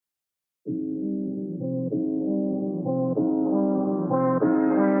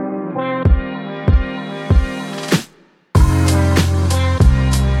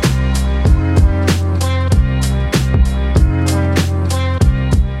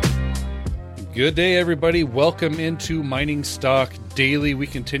Good day, everybody. Welcome into Mining Stock Daily. We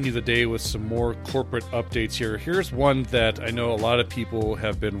continue the day with some more corporate updates here. Here's one that I know a lot of people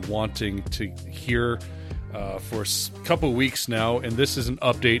have been wanting to hear for a couple of weeks now, and this is an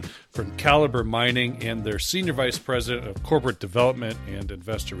update from Calibre Mining and their Senior Vice President of Corporate Development and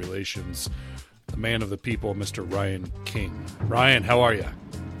Investor Relations, the man of the people, Mr. Ryan King. Ryan, how are you?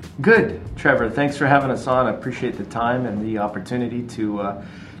 Good, Trevor. Thanks for having us on. I appreciate the time and the opportunity to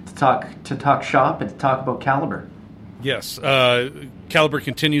talk shop and to talk about Calibre. Yes, Calibre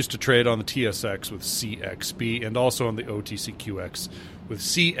continues to trade on the TSX with CXB and also on the OTCQX with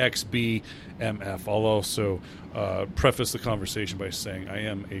CXBMF. I'll also preface the conversation by saying I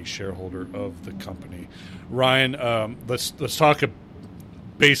am a shareholder of the company. Ryan, let's talk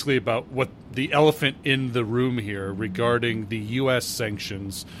basically about what the elephant in the room here regarding the U.S.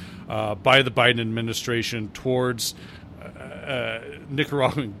 sanctions by the Biden administration towards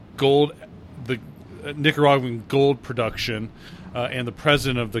Nicaraguan gold production and the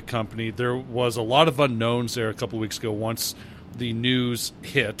president of the company. There was a lot of unknowns there a couple of weeks ago. Once the news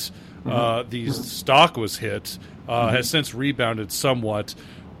hit, the stock was hit, has since rebounded somewhat.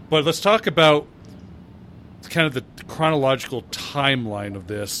 But let's talk about kind of the chronological timeline of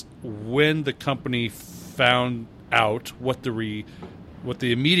this, when the company found out what the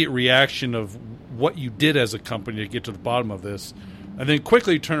immediate reaction of what you did as a company to get to the bottom of this, and then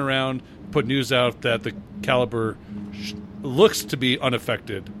quickly turn around, put news out that the Calibre looks to be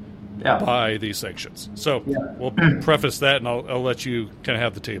unaffected by these sanctions. So we'll preface that, and I'll let you kind of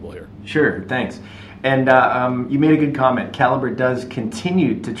have the table here. Sure, thanks. And you made a good comment. Calibre does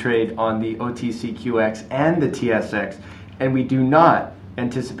continue to trade on the OTCQX and the TSX, and we do not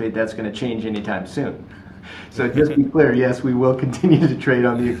anticipate that's going to change anytime soon. So just be clear, yes, we will continue to trade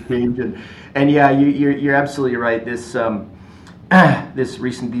on the exchange, and yeah, you're absolutely right. This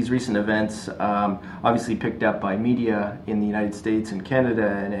these recent events obviously picked up by media in the United States and Canada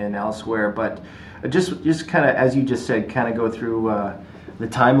and elsewhere, but just kind of, as you just said, kind of go through the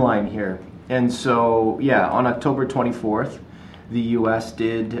timeline here. And so, on October 24th, the U.S.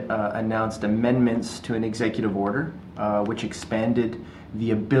 did announce amendments to an executive order which expanded the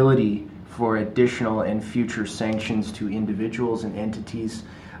ability for additional and future sanctions to individuals and entities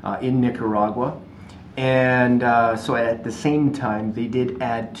in Nicaragua. And so at the same time, they did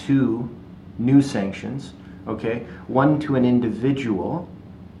add two new sanctions, one to an individual,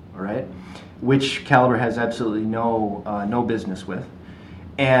 all right, which Calibre has absolutely no business with,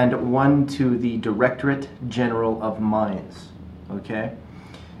 and one to the Directorate General of Mines,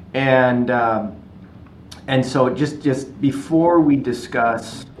 and so just before we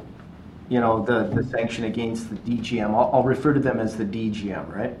discuss, the sanction against the DGM, I'll refer to them as the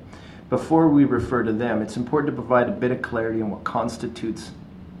DGM, right? Before we refer to them, it's important to provide a bit of clarity on what constitutes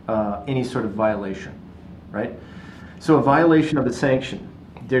any sort of violation, right? So a violation of a sanction,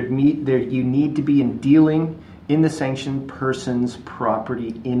 you need to be in dealing in the sanctioned person's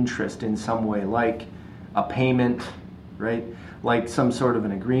property interest in some way, like a payment, right? Like some sort of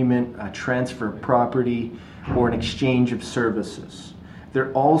an agreement, a transfer of property, or an exchange of services. There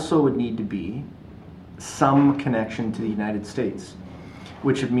also would need to be some connection to the United States,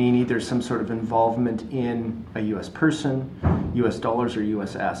 which would mean either some sort of involvement in a U.S. person, U.S. dollars, or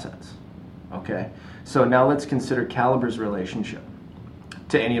U.S. assets. So now let's consider Calibre's relationship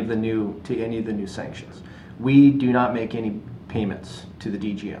to any of the new sanctions. We do not make any payments to the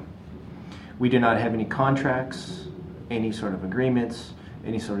DGM. We do not have any contracts, any sort of agreements,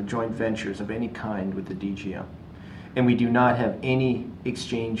 any sort of joint ventures of any kind with the DGM. And we do not have any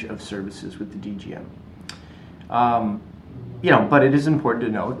exchange of services with the DGM. But it is important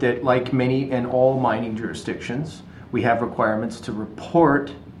to note that, like many and all mining jurisdictions, we have requirements to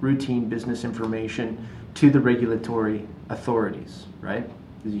report routine business information to the regulatory authorities, right?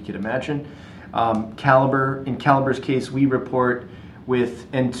 As you can imagine. In Calibre's case, we report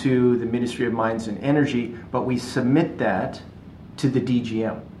to the Ministry of Mines and Energy, but we submit that to the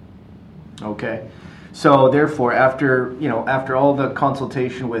DGM. So therefore, after all the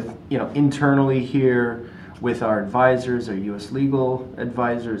consultation with internally here, with our advisors, our U.S. legal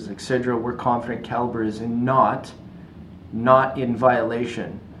advisors, etc., we're confident Calibre is not in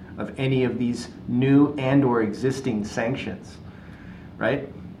violation of any of these new and or existing sanctions, right?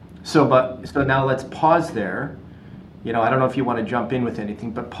 So now let's pause there. I don't know if you want to jump in with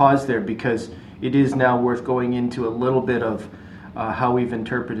anything, but pause there, because it is now worth going into a little bit of how we've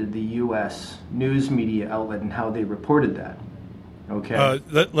interpreted the U.S. news media outlet and how they reported that.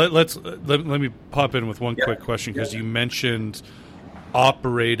 Let me pop in with one quick question, because you mentioned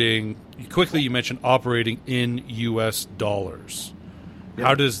operating in U.S. dollars. Yep.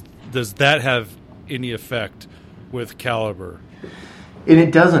 How does that have any effect with Calibre? And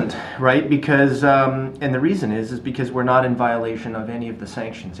it doesn't, right? Because, and the reason is because we're not in violation of any of the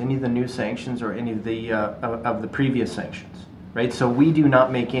sanctions, any of the new sanctions or any of the previous sanctions, right? So we do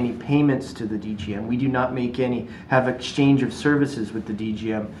not make any payments to the DGM. We do not have exchange of services with the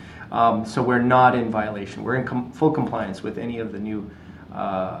DGM. So we're not in violation. We're in full compliance with any of the new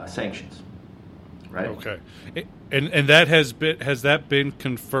sanctions, right? Okay, and that has that been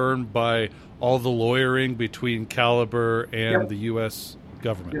confirmed by all the lawyering between Calibre and the U.S.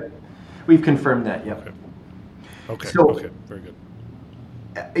 government? Yep. We've confirmed that. Yep. Okay. So, okay. Very good.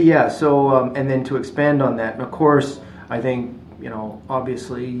 Yeah. So, and then to expand on that, and of course, I think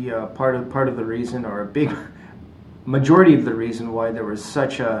obviously, part of the reason, or a big majority of the reason why there was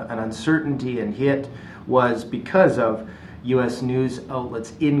such an uncertainty and hit, was because of U.S. news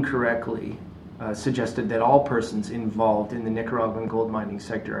outlets incorrectly suggested that all persons involved in the Nicaraguan gold mining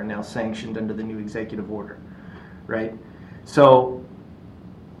sector are now sanctioned under the new executive order, right? So,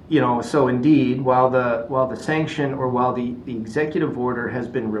 so indeed, while the sanction, or while the executive order has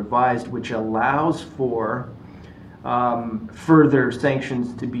been revised, which allows for further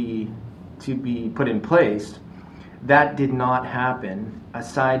sanctions to be put in place, that did not happen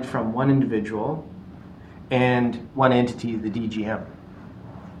aside from one individual and one entity, the DGM.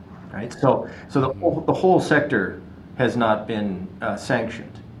 Right, so the whole sector has not been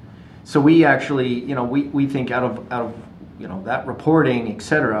sanctioned. So we actually, we think out of that reporting,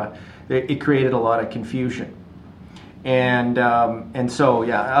 etc., it created a lot of confusion, and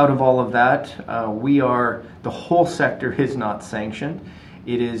so out of all of that, the whole sector is not sanctioned.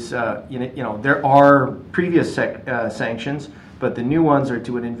 It is there are previous sanctions, but the new ones are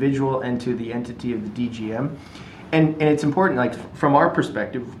to an individual and to the entity of the DGM. And it's important, like from our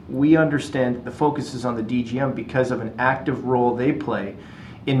perspective, we understand that the focus is on the DGM because of an active role they play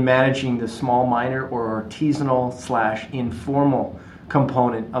in managing the small miner or artisanal / informal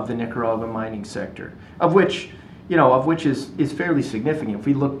component of the Nicaraguan mining sector, of which is fairly significant. If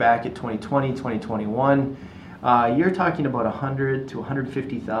we look back at 2020, 2021, you're talking about 100 to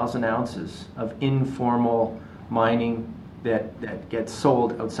 150,000 ounces of informal mining that gets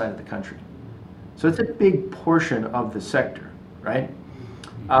sold outside of the country. So it's a big portion of the sector, right?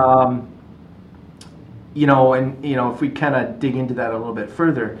 If we kind of dig into that a little bit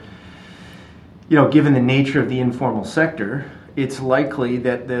further, given the nature of the informal sector, it's likely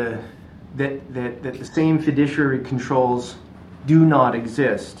that the same fiduciary controls do not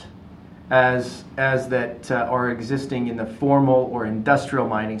exist as that are existing in the formal or industrial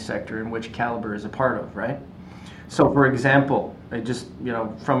mining sector in which Calibre is a part of, right? So, for example,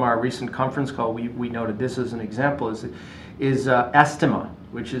 from our recent conference call, we noted this as an example, is ESTIMA,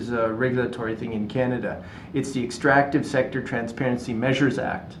 which is a regulatory thing in Canada. It's the Extractive Sector Transparency Measures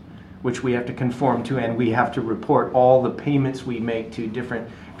Act, which we have to conform to, and we have to report all the payments we make to different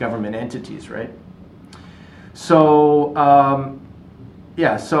government entities, right? So,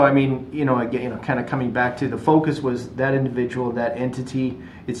 so I mean, again, kind of coming back to the focus was that individual, that entity.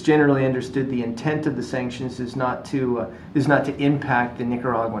 It's generally understood the intent of the sanctions is not to impact the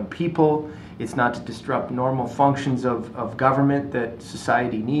Nicaraguan people. It's not to disrupt normal functions of government that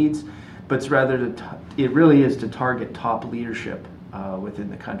society needs, but it's rather it really is to target top leadership within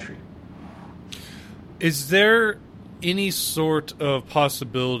the country. Is there any sort of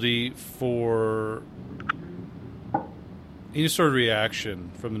possibility for any sort of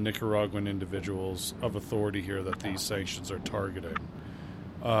reaction from the Nicaraguan individuals of authority here that these sanctions are targeting?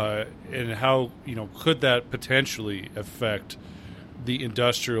 And how could that potentially affect the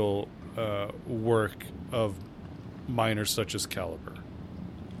industrial work of miners such as Calibre?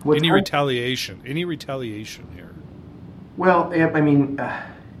 Any retaliation here? Well, I mean,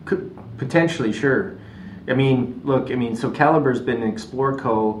 could potentially, sure. I mean, look, so Calibre's been an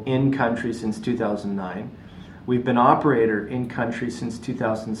Explorco in country since 2009. We've been operator in country since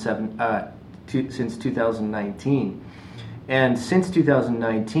 2007, since 2019. And since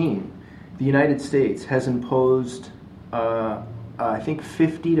 2019, the United States has imposed, I think,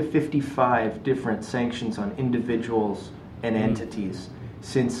 50 to 55 different sanctions on individuals and entities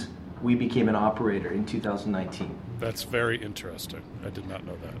since we became an operator in 2019. That's very interesting. I did not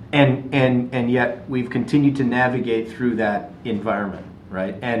know that. And yet we've continued to navigate through that environment,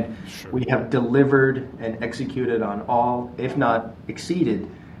 right? And we have delivered and executed on all, if not exceeded,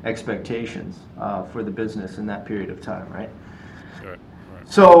 expectations for the business in that period of time, right? Right.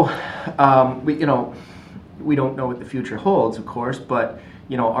 So, we don't know what the future holds, of course, but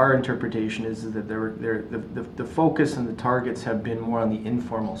our interpretation is that the focus and the targets have been more on the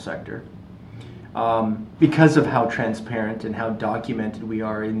informal sector. because of how transparent and how documented we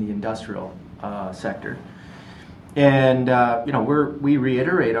are in the industrial sector. And we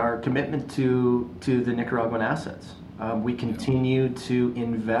reiterate our commitment to the Nicaraguan assets. We continue to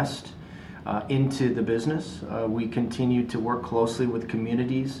invest into the business. We continue to work closely with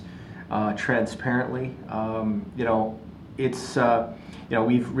communities, transparently.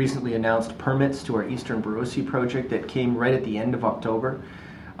 We've recently announced permits to our Eastern Borosi project that came right at the end of October.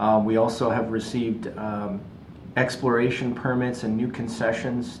 We also have received exploration permits and new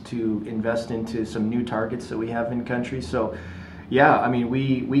concessions to invest into some new targets that we have in country. So,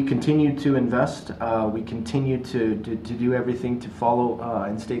 we continue to invest. We continue to do everything to follow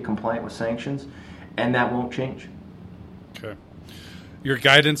and stay compliant with sanctions, and that won't change. Okay. Your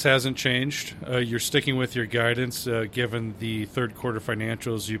guidance hasn't changed. You're sticking with your guidance given the third quarter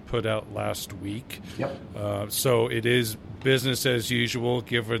financials you put out last week. Yep. So it is business as usual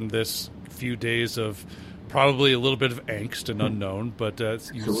given this few days of probably a little bit of angst and unknown, but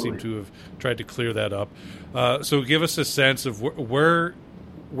you seem to have tried to clear that up. So give us a sense of where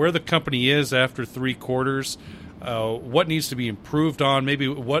the company is after 3 quarters, what needs to be improved on, maybe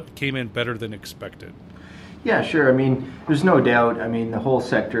what came in better than expected. Yeah, sure. I mean, there's no doubt. I mean, the whole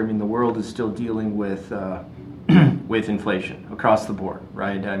sector, the world is still dealing with with inflation across the board,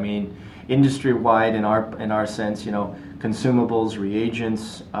 right? I mean, industry-wide in our sense, consumables,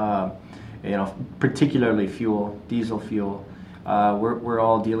 reagents, particularly fuel, diesel fuel. We're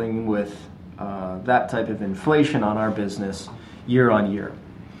all dealing with that type of inflation on our business year on year,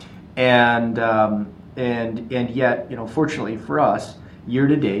 and yet, fortunately for us, year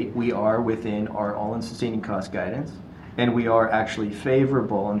to date we are within our all-in sustaining cost guidance, and we are actually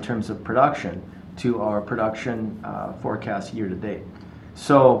favorable in terms of production to our production forecast year to date.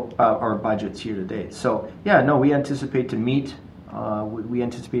 So our budgets year to date. So we anticipate to meet. We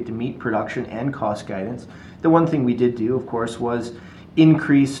anticipate to meet production and cost guidance. The one thing we did do, of course, was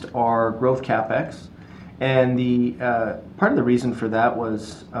increased our growth capex, and the part of the reason for that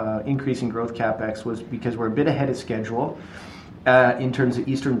was increasing growth capex was because we're a bit ahead of schedule in terms of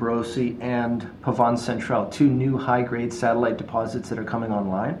Eastern Borosi and Pavón Central, 2 new high-grade satellite deposits that are coming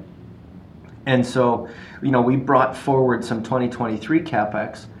online. And so, we brought forward some 2023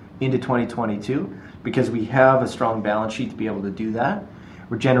 capex into 2022 because we have a strong balance sheet to be able to do that.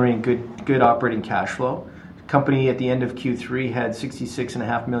 We're generating good operating cash flow. The company at the end of Q3 had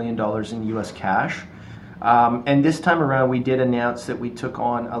 $66.5 million in U.S. cash. And this time around, we did announce that we took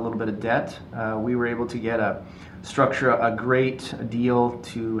on a little bit of debt. We were able to structure a great deal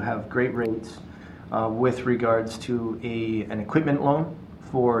to have great rates with regards to an equipment loan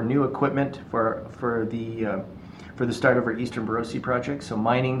for new equipment for the start of our Eastern Borosi project. So a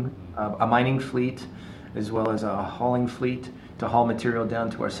mining fleet as well as a hauling fleet to haul material down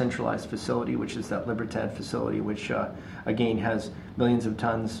to our centralized facility, which is that Libertad facility, which again has millions of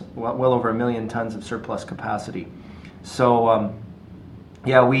tons, well over 1 million tons of surplus capacity. So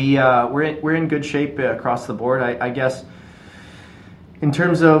we're in good shape across the board. I guess in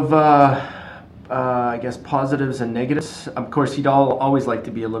terms of positives and negatives, of course you'd always like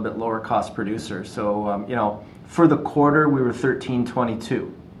to be a little bit lower cost producer. So for the quarter we were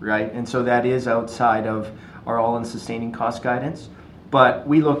 $13.22, right? And so that is outside of our all-in sustaining cost guidance. But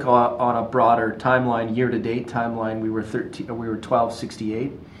we look on a broader timeline, year-to-date timeline, we were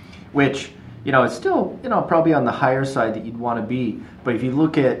 $12.68, which it's still probably on the higher side that you'd want to be. But if you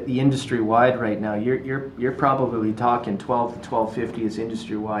look at the industry-wide right now, you're probably talking $12 to $12.50 as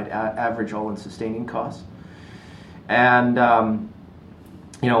industry-wide average all-in sustaining costs. And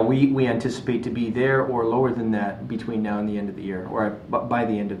we anticipate to be there or lower than that between now and the end of the year, or by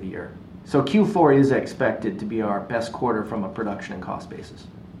the end of the year. So Q4 is expected to be our best quarter from a production and cost basis.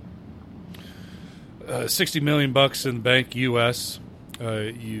 $60 million in the bank, U.S.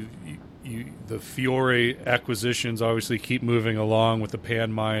 The Fiore acquisitions obviously keep moving along with the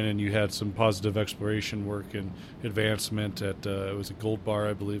Pan mine, and you had some positive exploration work and advancement at it was a Gold Bar,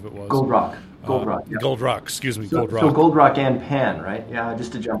 I believe it was. Gold Rock. Yeah. Gold Rock, Gold Rock. So Gold Rock and Pan, right? Yeah,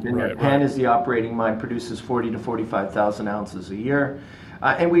 just to jump in there. Right, Pan is the operating mine, produces 40 to 45,000 ounces a year.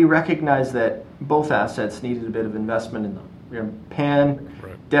 And we recognize that both assets needed a bit of investment in them. Pan,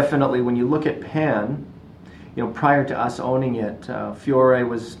 definitely, when you look at Pan, prior to us owning it, Fiore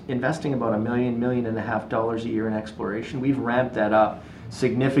was investing about $1.5 million a year in exploration. We've ramped that up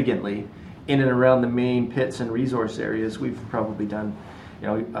significantly in and around the main pits and resource areas. We've probably done,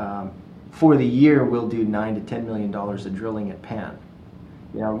 for the year, we'll do $9 to $10 million of drilling at Pan.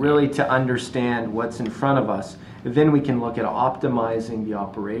 Really to understand what's in front of us. Then we can look at optimizing the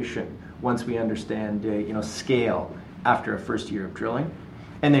operation once we understand, scale after a first year of drilling.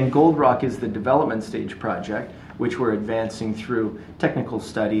 And then Gold Rock is the development stage project, which we're advancing through technical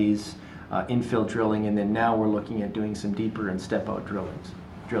studies, infill drilling, and then now we're looking at doing some deeper and step-out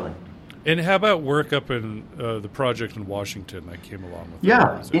drilling. And how about work up in the project in Washington that came along with?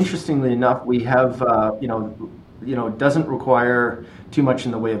 Yeah, interestingly enough, we have it doesn't require too much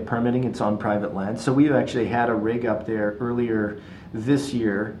in the way of permitting. It's on private land, so we've actually had a rig up there earlier this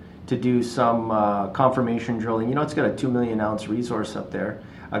year to do some confirmation drilling. It's got a 2 million ounce resource up there,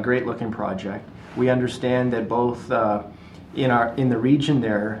 a great looking project. We understand that both in the region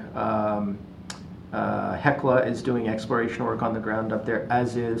there, Hecla is doing exploration work on the ground up there,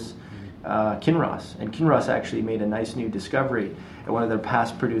 as is Kinross. And Kinross actually made a nice new discovery at one of their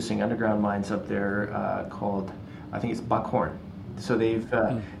past producing underground mines up there called, I think it's Buckhorn. So they've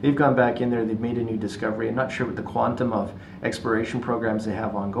gone back in there, they've made a new discovery. I'm not sure what the quantum of exploration programs they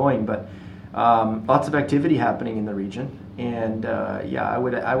have ongoing, but lots of activity happening in the region. And I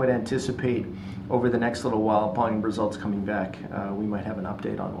would anticipate over the next little while, upon results coming back, we might have an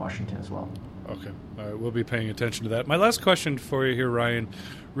update on Washington as well. Okay. All right. We'll be paying attention to that. My last question for you here, Ryan,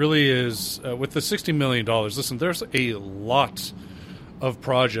 really is with the $60 million, listen, there's a lot of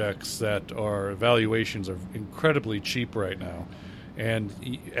projects that are valuations are incredibly cheap right now. And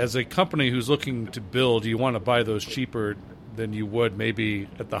as a company who's looking to build, you want to buy those cheaper than you would maybe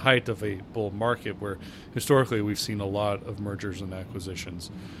at the height of a bull market, where historically we've seen a lot of mergers and acquisitions.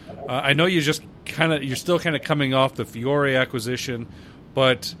 I know you're still kind of coming off the Fiore acquisition,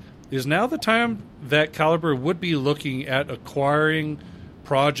 but is now the time that Calibre would be looking at acquiring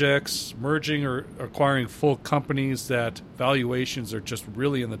projects, merging or acquiring full companies that valuations are just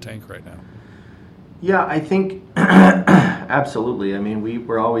really in the tank right now? Yeah, I think absolutely. I mean,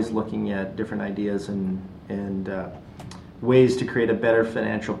 we're always looking at different ideas and ways to create a better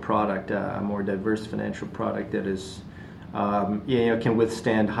financial product, a more diverse financial product that is, can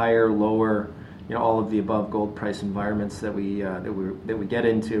withstand higher, lower, all of the above gold price environments that we get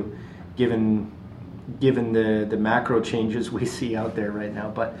into, given the macro changes we see out there right now.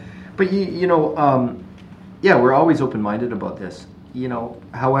 But we're always open-minded about this.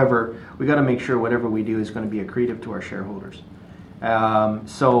 However, we got to make sure whatever we do is going to be accretive to our shareholders.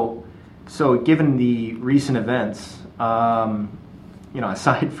 So given the recent events,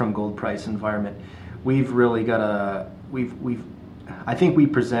 aside from gold price environment, we've really got I think we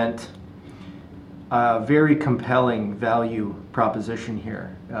present a very compelling value proposition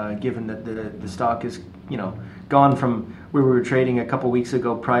here, given that the stock is, gone from where we were trading a couple weeks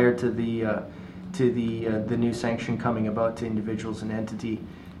ago prior to the new sanction coming about to individuals and entity.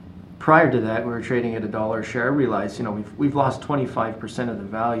 Prior to that, we were trading at $1 a share. I realized, we've lost 25% of the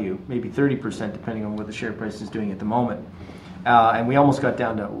value, maybe 30% depending on what the share price is doing at the moment. And we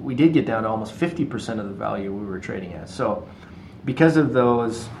did get down to almost 50% of the value we were trading at. So because of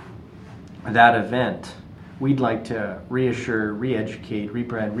that event, we'd like to reassure, re-educate,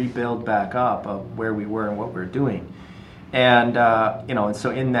 rebrand, rebuild back up of where we were and what we're doing. And, and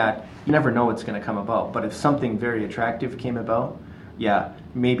so in that, you never know what's going to come about. But if something very attractive came about,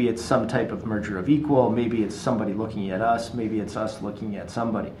 maybe it's some type of merger of equal, maybe it's somebody looking at us, maybe it's us looking at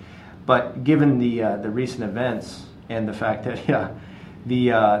somebody. But given the recent events and the fact that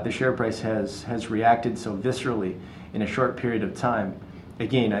the share price has reacted so viscerally in a short period of time,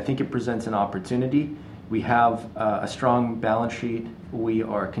 again, I think it presents an opportunity. We have a strong balance sheet. We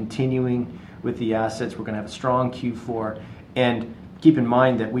are continuing with the assets. We're going to have a strong Q4. And keep in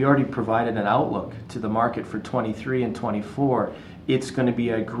mind that we already provided an outlook to the market for 23 and 24. It's going to be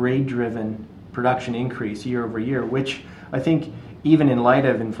a grade-driven production increase year over year, which I think even in light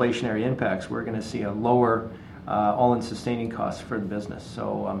of inflationary impacts, we're going to see a lower all-in sustaining cost for the business.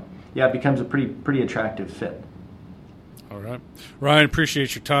 So, it becomes a pretty attractive fit. All right. Ryan,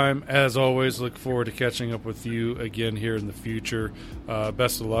 appreciate your time. As always, look forward to catching up with you again here in the future.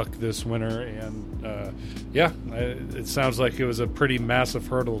 Best of luck this winter. And, it sounds like it was a pretty massive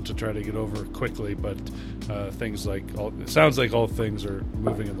hurdle to try to get over quickly, but it sounds like all things are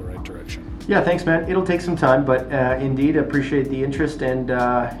moving in the right direction. Yeah, thanks, man. It'll take some time, but indeed, appreciate the interest. And,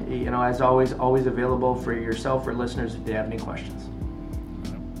 as always available for yourself or listeners if they have any questions.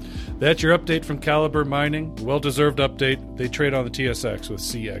 That's your update from Calibre Mining. Well-deserved update. They trade on the TSX with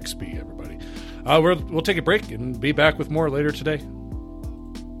CXB, everybody. We'll take a break and be back with more later today.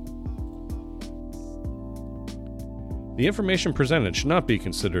 The information presented should not be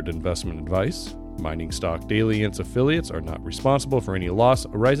considered investment advice. Mining Stock Daily and its affiliates are not responsible for any loss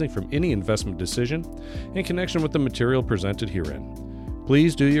arising from any investment decision in connection with the material presented herein.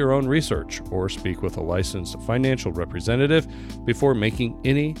 Please do your own research or speak with a licensed financial representative before making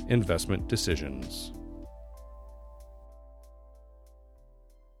any investment decisions.